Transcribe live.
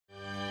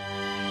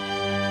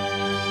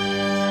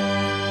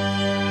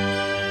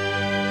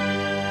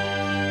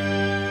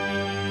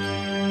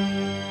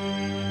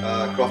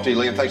Crofty,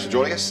 Liam, thanks for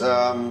joining us.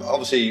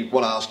 Obviously,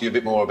 want to ask you a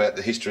bit more about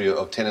the history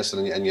of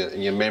Tennyson and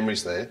your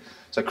memories there.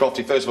 So,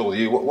 Crofty, first of all, with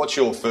you, what's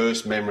your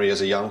first memory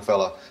as a young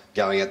fella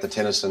going out to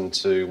Tennyson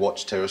to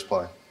watch Terrace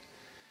play?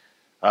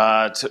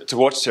 To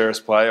watch Terrace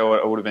play,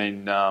 I would have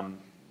been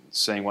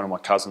seeing one of my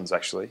cousins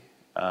actually,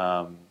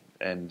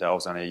 and I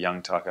was only a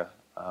young tucker.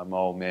 My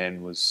old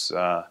man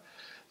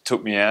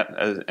took me out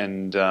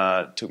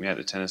took me out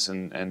to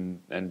Tennyson,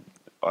 and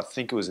I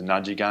think it was a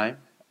nudgy game,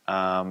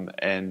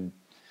 and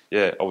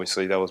yeah,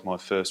 obviously that was my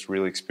first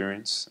real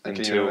experience. And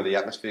can you remember the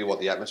atmosphere? What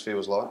the atmosphere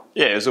was like?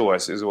 Yeah, it was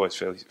always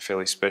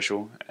fairly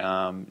special.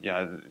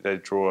 They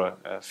draw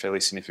a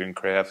fairly significant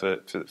crowd for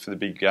the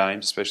big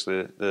games,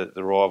 especially the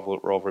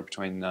rivalry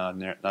between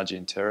Nudgy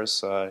and Terrace.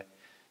 So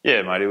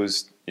yeah, mate, it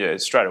was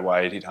straight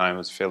away it hit home. It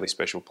was a fairly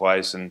special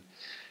place, and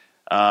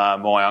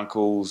my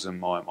uncles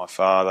and my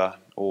father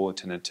all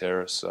attended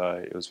Terrace,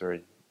 so it was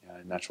very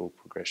natural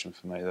progression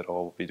for me that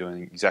I'll be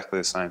doing exactly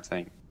the same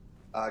thing.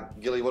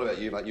 Gilly, what about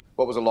you, mate?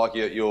 What was it like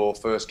your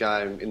first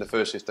game in the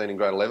first 15 in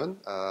grade 11,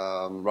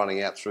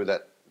 running out through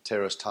that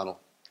Terrace tunnel?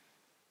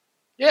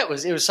 Yeah, it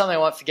was something I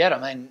won't forget. I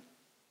mean,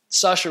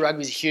 social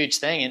rugby is a huge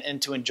thing,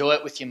 and to enjoy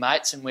it with your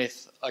mates and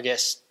with, I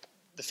guess,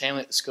 the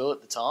family at the school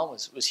at the time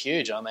was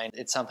huge. I mean,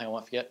 it's something I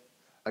won't forget.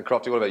 And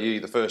Crofty, what about you?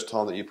 The first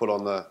time that you put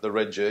on the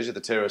red jersey,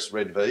 the Terrace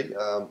Red V,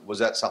 was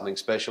that something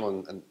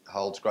special and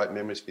holds great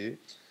memories for you?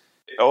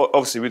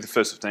 Obviously, with the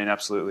first 15,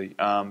 absolutely.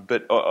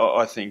 But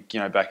I think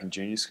back in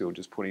junior school,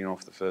 just putting it on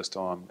for the first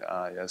time,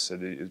 as I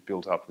said, it was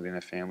built up within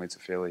our family. It's a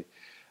fairly,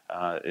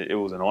 it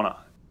was an honour.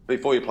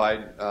 Before you played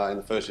in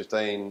the first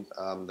 15,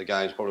 the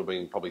game's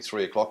probably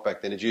 3 o'clock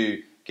back then. Did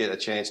you get a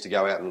chance to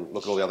go out and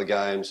look at all the other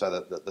games, so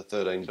that the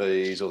 13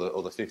 Bs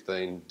or the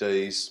 15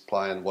 Ds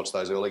play and watch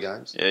those early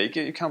games? Yeah, it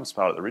becomes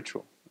part of the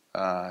ritual.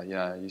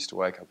 I used to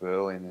wake up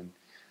early and then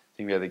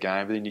think about the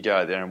game, but then you go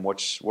out there and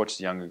watch the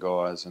younger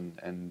guys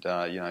and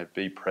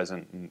be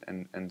present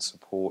and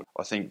support.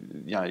 I think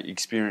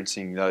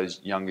experiencing those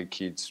younger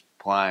kids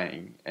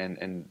playing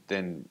and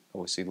then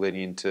obviously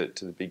leading into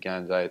the big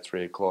game day at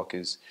 3 o'clock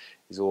is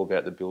all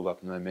about the build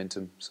up and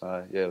momentum.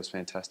 So yeah, it was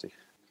fantastic.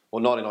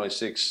 Well,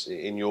 1996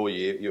 in your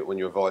year when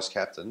you were vice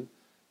captain,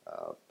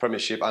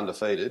 premiership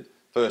undefeated,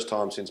 first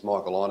time since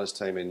Michael Liner's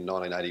team in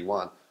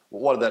 1981.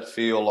 What did that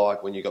feel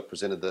like when you got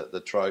presented the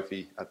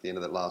trophy at the end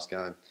of that last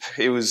game?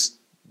 It was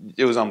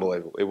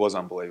unbelievable. It was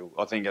unbelievable.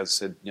 I think, as I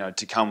said,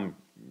 to come,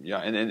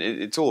 and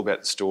it's all about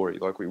the story.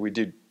 Like we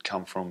did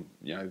come from,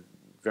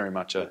 very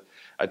much a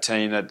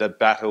team that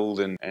battled,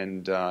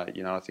 and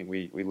I think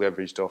we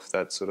leveraged off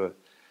that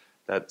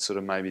sort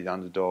of maybe the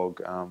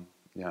underdog,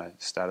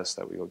 status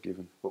that we got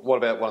given. What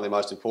about one of the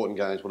most important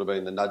games? Would have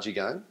been the Nudgy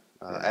game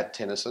at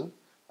Tennyson.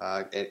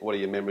 What are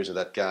your memories of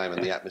that game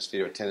and the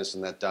atmosphere at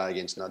Tennyson that day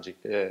against Nudgy?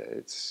 Yeah,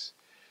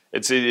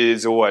 it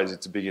is always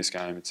the biggest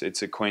game.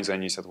 It's a Queensland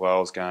New South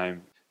Wales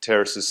game.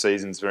 Terrace's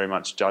season's very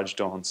much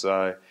judged on,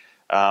 so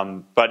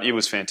but it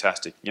was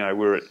fantastic.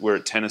 We're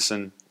at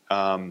Tennyson.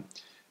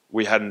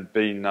 We hadn't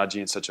been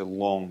Nudgy in such a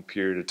long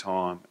period of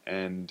time,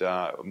 and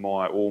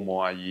all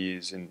my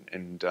years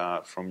and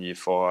from year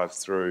 5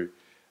 through,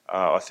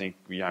 I think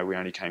we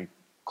only came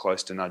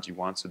close to Nudgy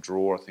once, a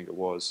draw I think it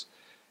was.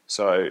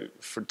 So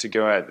to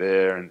go out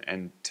there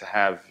and to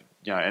have,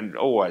 and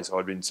always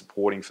I'd been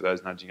supporting for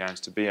those Nudgy games,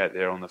 to be out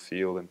there on the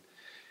field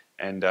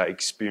and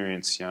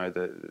experience,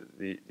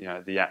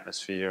 the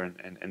atmosphere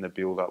and the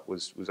build up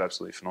was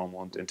absolutely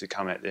phenomenal. And to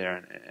come out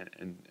there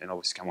and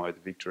obviously come away with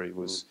the victory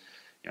was,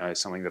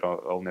 something that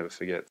I'll never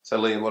forget. So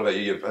Liam, what about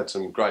you? You've had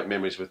some great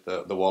memories with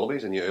the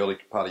Wallabies in your early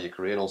part of your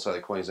career, and also the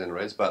Queensland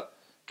Reds. But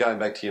going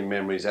back to your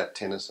memories at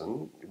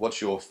Tennyson, what's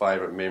your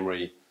favourite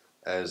memory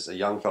as a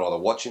young fellow, either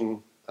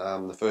watching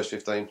the first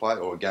 15 play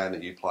or a game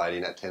that you played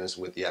in at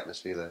Tennyson with the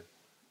atmosphere there?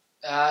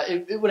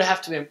 It would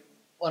have to be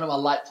one of my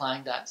late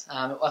playing days.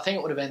 I think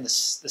it would have been the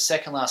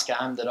second last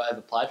game that I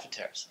ever played for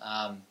Terrace.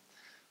 I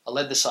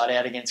led the side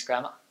out against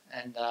Grammar,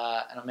 and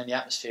I mean the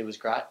atmosphere was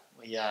great.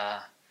 We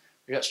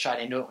got straight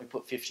into it and we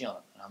put 50 on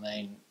it. I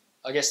mean,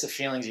 I guess the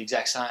feeling's the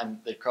exact same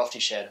that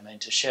Crofty shared. I mean,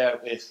 to share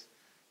it with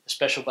a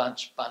special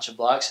bunch of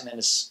blokes, and then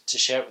to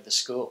share it with the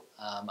school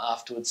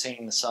afterwards,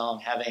 singing the song,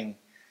 having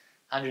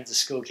hundreds of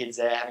school kids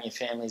there, having your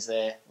families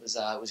there was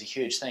a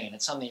huge thing, and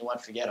it's something you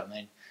won't forget. I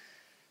mean,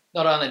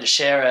 not only to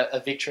share a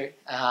victory,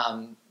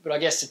 but I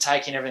guess to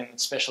take in everything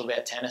that's special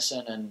about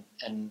Tennyson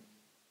and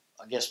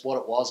I guess what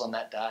it was on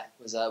that day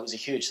was a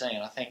huge thing.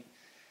 And I think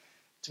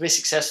to be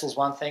successful is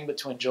one thing, but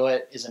to enjoy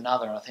it is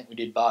another. And I think we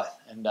did both,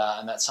 and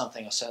that's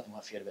something I certainly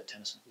won't forget about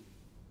Tennyson.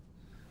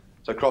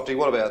 So Crofty,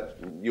 what about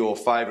your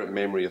favourite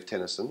memory of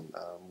Tennyson?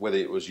 Whether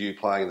it was you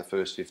playing in the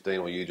first 15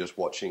 or you just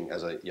watching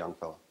as a young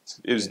fella?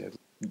 It was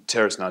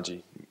Terrace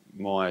Nudgy,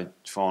 my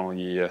final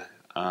year.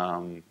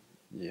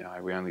 We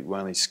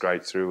only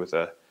scraped through with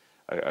a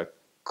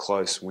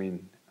close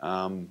win.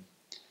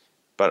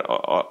 But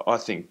I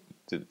think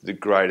the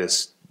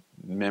greatest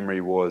memory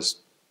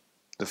was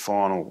the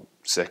final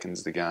seconds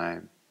of the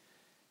game,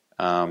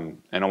 and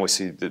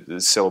obviously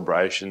the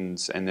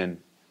celebrations, and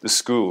then the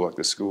school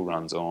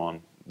runs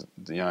on.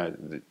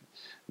 The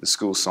the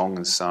school song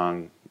is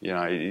sung. You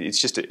know, it's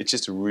just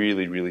a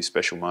really, really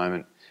special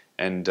moment.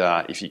 And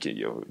if you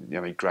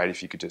could, great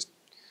if you could just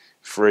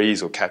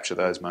freeze or capture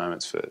those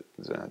moments for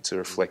to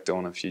reflect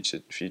on in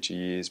future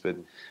years. But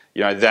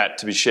that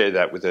to be shared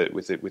that with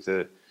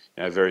a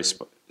very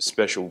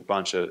special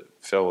bunch of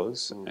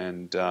fellas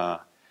and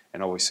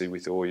obviously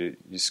with all your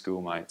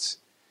schoolmates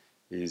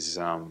is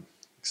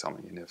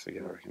something you never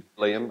forget, I reckon.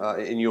 Liam,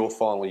 in your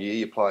final year,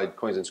 you played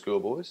Queensland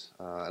Schoolboys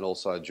and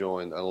also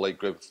joined an elite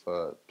group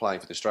playing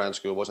for the Australian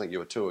Schoolboys. I think you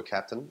were tour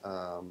captain.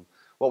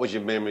 What was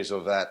your memories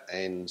of that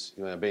and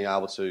being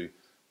able to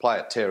play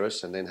at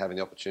Terrace and then having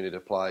the opportunity to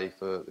play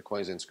for the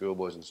Queensland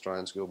Schoolboys and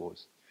Australian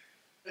Schoolboys?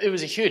 It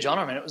was a huge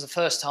honour. I mean, it was the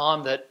first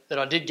time that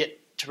I did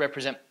get to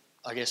represent,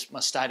 I guess, my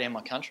state and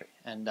my country,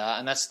 and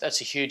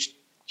that's a huge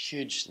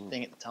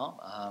thing at the time.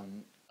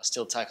 I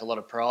still take a lot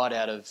of pride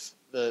out of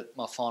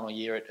my final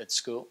year at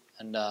school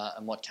and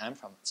what came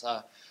from it.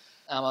 So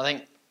I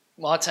think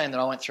my team that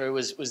I went through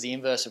was the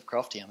inverse of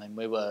Crofty. I mean,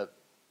 we were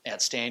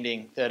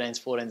outstanding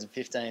 13s, 14s and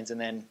 15s, and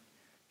then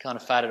kind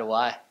of faded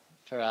away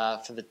for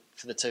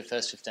the two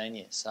first 15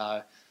 years.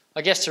 So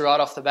I guess to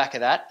ride off the back of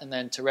that and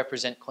then to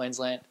represent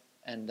Queensland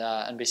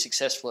and be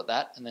successful at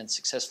that and then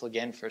successful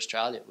again for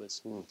Australia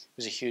was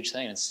a huge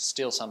thing. It's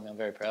still something I'm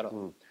very proud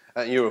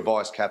of. You were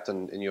vice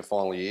captain in your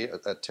final year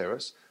at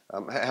Terrace.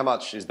 How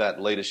much is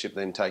that leadership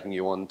then taking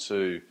you on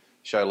to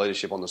show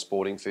leadership on the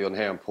sporting field,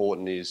 and how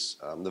important is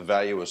the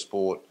value of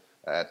sport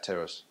at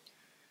Terrace?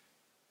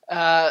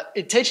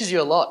 It teaches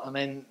you a lot. I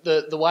mean,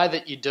 the way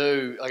that you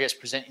do, I guess,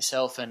 present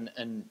yourself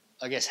and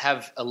I guess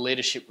have a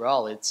leadership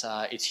role, it's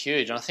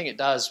huge. And I think it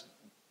does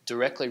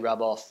directly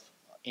rub off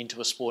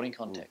into a sporting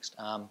context.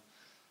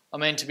 I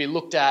mean, to be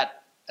looked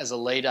at as a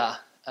leader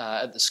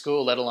at the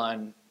school, let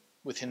alone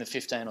within the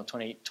 15 or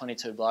 20,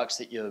 22 blokes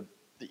that you're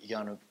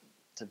going to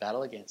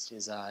battle against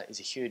is a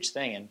huge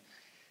thing. And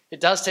it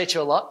does teach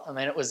you a lot. I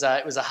mean, it was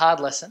a hard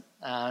lesson,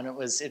 and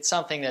it's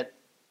something that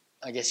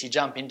I guess you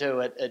jump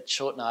into at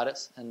short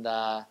notice and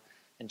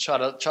try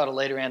to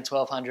lead around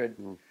 1,200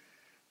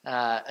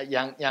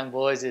 young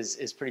boys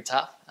is pretty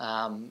tough.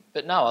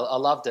 But no, I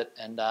loved it,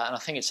 and I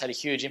think it's had a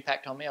huge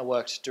impact on me. I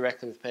worked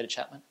directly with Peter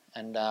Chapman,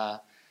 and I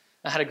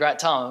had a great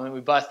time. I mean, we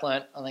both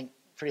learnt, I think,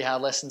 pretty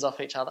hard lessons off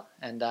each other,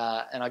 and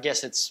I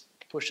guess it's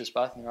pushed us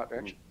both in the right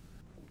direction.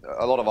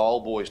 A lot of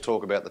old boys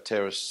talk about the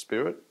Terrace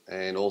spirit,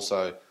 and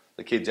also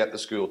the kids at the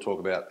school talk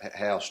about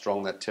how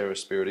strong that Terrace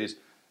spirit is.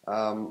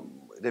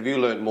 Have you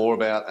learnt more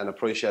about and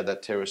appreciated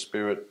that Terrace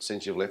spirit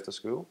since you've left the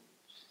school?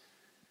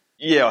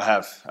 Yeah, I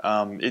have.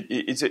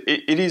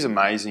 It is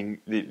amazing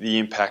the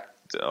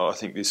impact I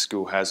think this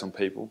school has on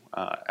people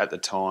at the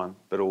time,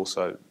 but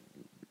also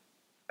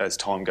as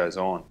time goes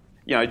on.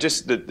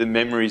 Just the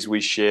memories we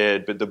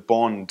shared, but the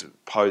bond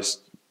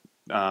post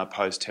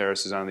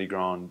Terrace has only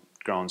grown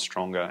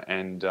stronger,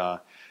 and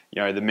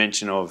the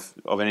mention of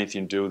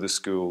anything to do with the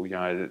school,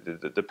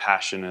 the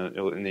passion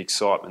and the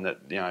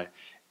excitement that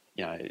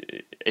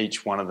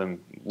each one of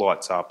them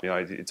lights up.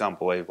 It's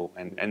unbelievable,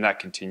 and that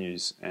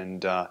continues.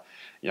 And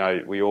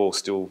we all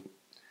still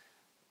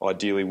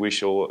ideally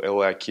wish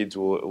all our kids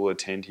will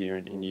attend here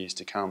in years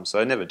to come. So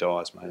it never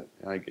dies, mate.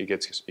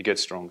 It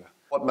gets stronger.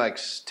 What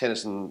makes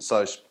Tennyson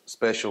so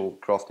special,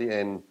 Crofty,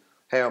 and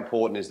how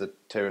important is the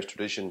Terrace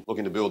tradition?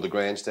 Looking to build the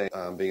grandstand,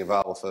 being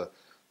available for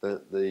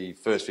the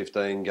first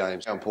 15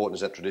 games. How important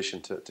is that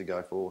tradition to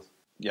go forth?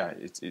 Yeah,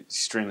 it's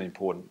extremely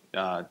important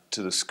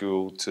to the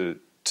school, to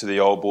the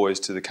old boys,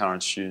 to the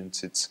current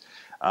students. It's,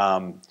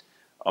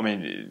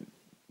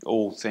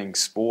 all things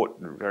sport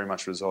very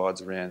much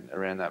resides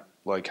around that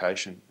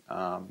location.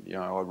 I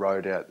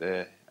rode out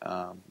there,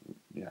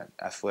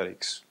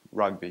 athletics,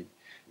 rugby.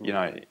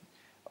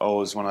 I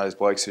was one of those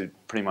blokes who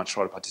pretty much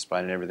tried to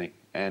participate in everything,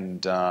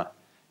 and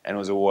it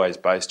was always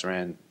based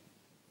around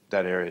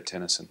that area of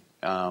Tennyson.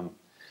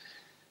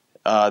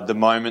 The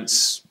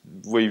moments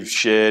we've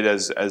shared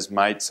as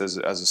mates, as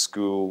a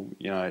school,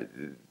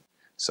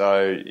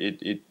 so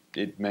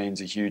it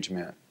means a huge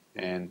amount,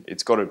 and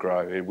it's got to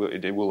grow.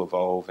 It will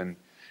evolve, and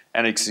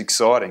it's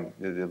exciting,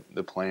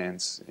 the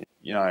plans.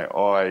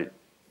 I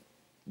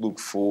look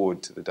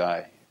forward to the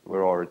day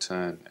where I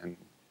return, and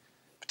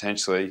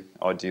potentially,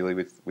 ideally,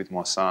 with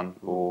my son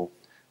or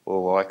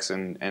likes,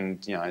 and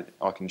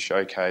I can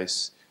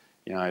showcase,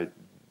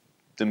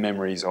 the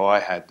memories I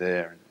had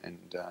there and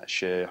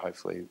share,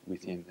 hopefully,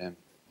 with him then.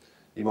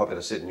 You might be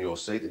able to sit in your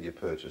seat that you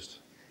purchased.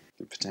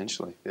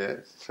 Potentially. Yeah.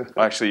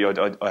 Actually,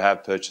 I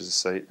have purchased a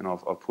seat, and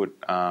I've put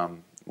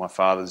my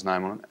father's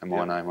name on it and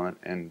my name on it,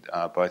 and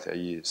both our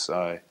years.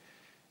 So,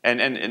 and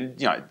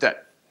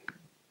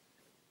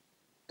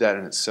that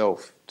in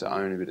itself, to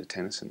own a bit of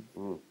Tennyson,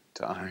 no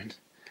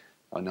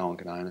one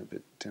can own it,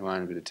 but to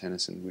own a bit of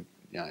Tennyson would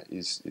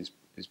is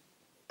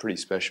pretty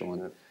special,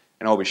 and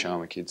I'll be showing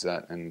my kids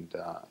that, and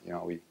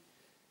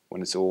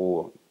when it's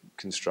all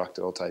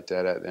constructed, I'll take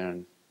Dad out there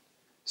and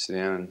sit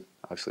down and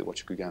hopefully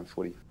watch a good game of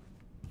footy.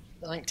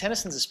 I think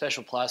Tennyson's a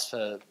special place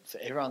for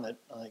everyone that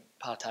I think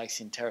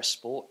partakes in terrace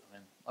sport. I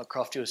mean, like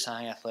Crofty was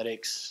saying,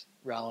 athletics,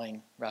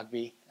 rowing,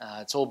 rugby,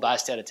 it's all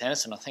based out of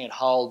Tennyson. I think it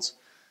holds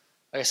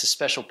I guess, a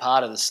special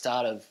part of the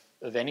start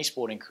of any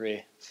sporting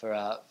career for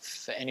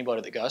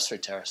anybody that goes through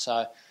Terrace.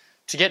 So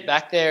to get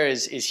back there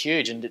is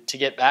huge, and to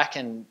get back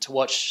and to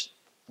watch,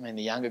 I mean,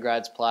 the younger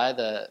grades play,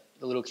 the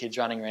little kids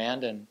running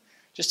around and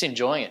just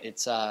enjoying it.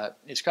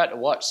 It's great to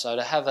watch. So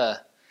to have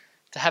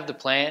the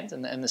plans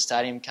and the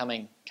stadium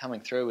coming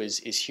through is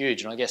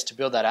huge, and I guess to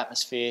build that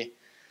atmosphere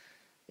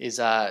is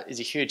a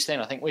huge thing.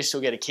 I think we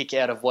still get a kick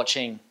out of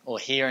watching or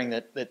hearing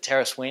that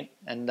Terrace win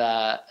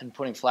and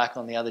putting flack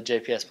on the other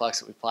GPS blokes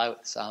that we play with.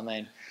 So I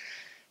mean,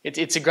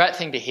 it's a great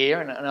thing to hear,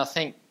 and I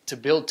think to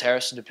build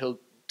Terrace and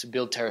to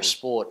build Terrace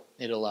sport,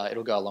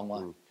 it'll go a long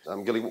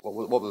way. Gilly,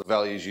 what were the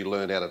values you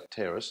learned out of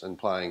Terrace and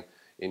playing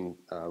in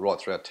right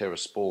throughout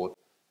Terrace sport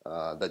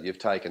that you've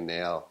taken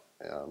now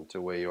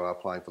to where you are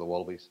playing for the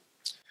Wallabies?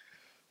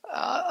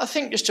 I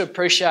think just to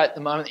appreciate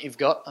the moment that you've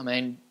got. I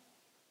mean,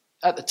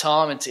 at the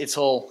time, it's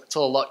all a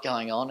lot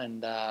going on,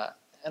 and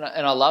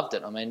I loved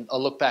it. I mean, I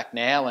look back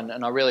now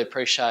and I really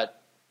appreciate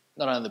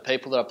not only the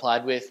people that I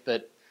played with,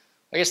 but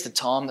I guess the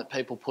time that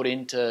people put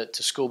into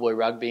schoolboy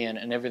rugby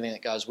and everything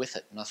that goes with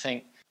it. And I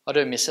think I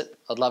do miss it.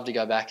 I'd love to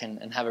go back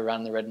and have a run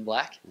in the red and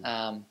black.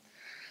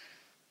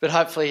 But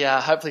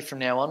hopefully from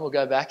now on we'll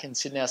go back and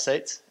sit in our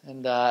seats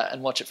and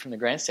watch it from the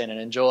grandstand and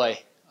enjoy,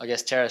 I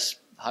guess, Terrace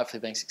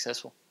hopefully being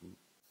successful.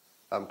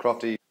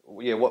 Crofty,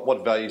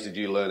 what values did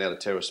you learn out of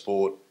Terrace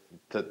sport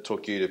that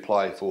took you to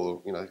play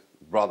for,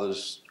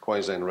 Brothers,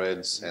 Queensland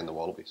Reds and the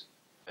Wallabies?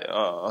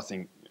 I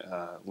think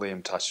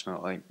Liam touched on it.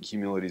 I think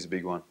humility is a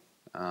big one.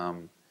 I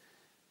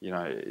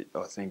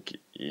think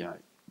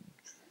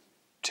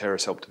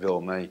Terrace helped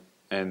develop me,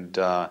 and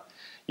I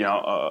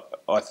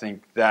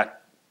think that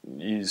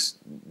is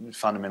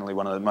fundamentally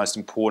one of the most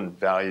important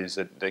values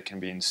that can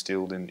be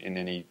instilled in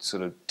any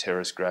sort of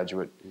Terrace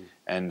graduate,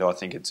 and I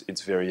think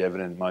it's very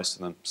evident in most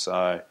of them.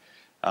 So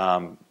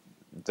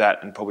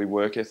that and probably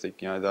work ethic,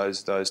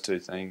 those two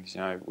things.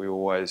 We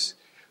always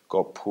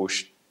got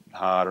pushed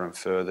harder and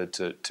further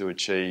to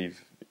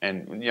achieve,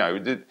 and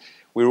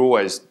we were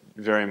always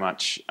very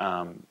much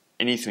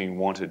anything we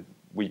wanted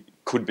we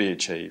could be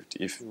achieved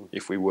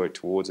if we worked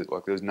towards it.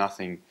 Like, there was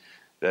nothing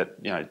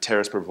that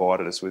Terrace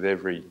provided us with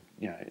every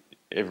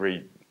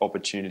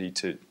opportunity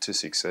to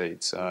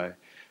succeed. So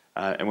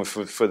and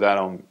for that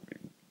I'm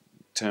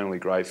eternally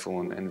grateful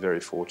and very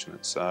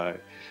fortunate. So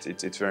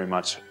it's very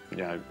much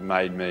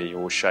made me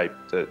or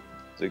shaped the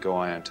guy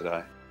I am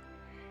today.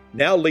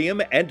 Now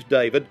Liam and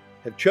David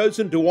have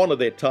chosen to honour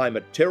their time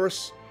at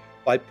Terrace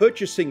by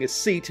purchasing a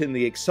seat in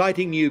the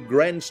exciting new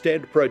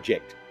grandstand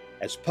project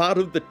as part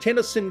of the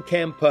Tennyson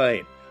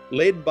Campaign,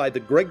 led by the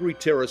Gregory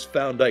Terrace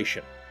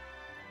Foundation.